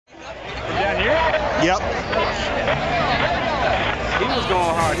Yep. He was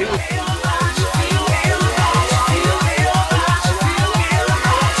going hard. He was.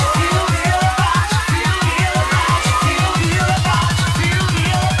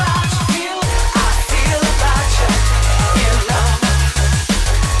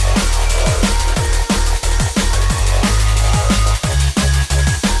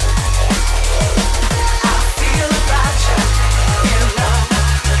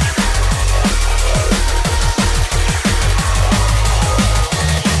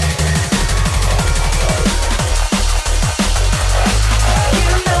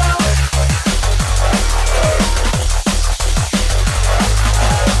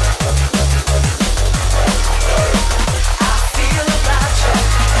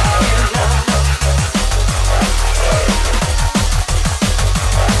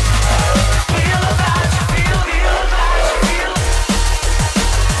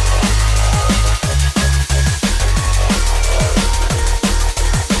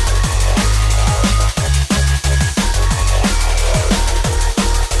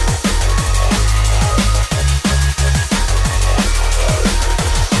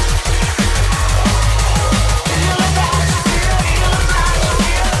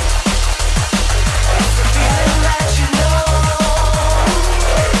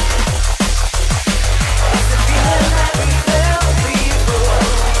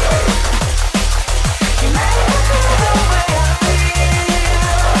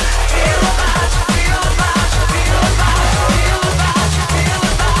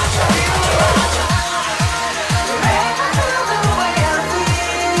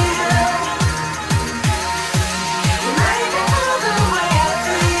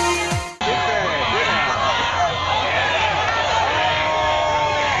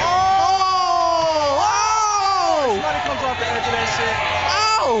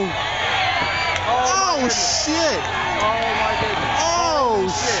 Oh shit! Oh my goodness! Oh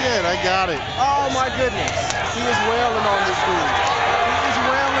shit! I got it. Oh my goodness! He is wailing on this dude. He is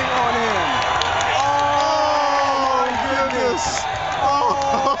wailing on him. Oh my goodness! Oh,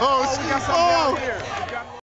 we got something down here.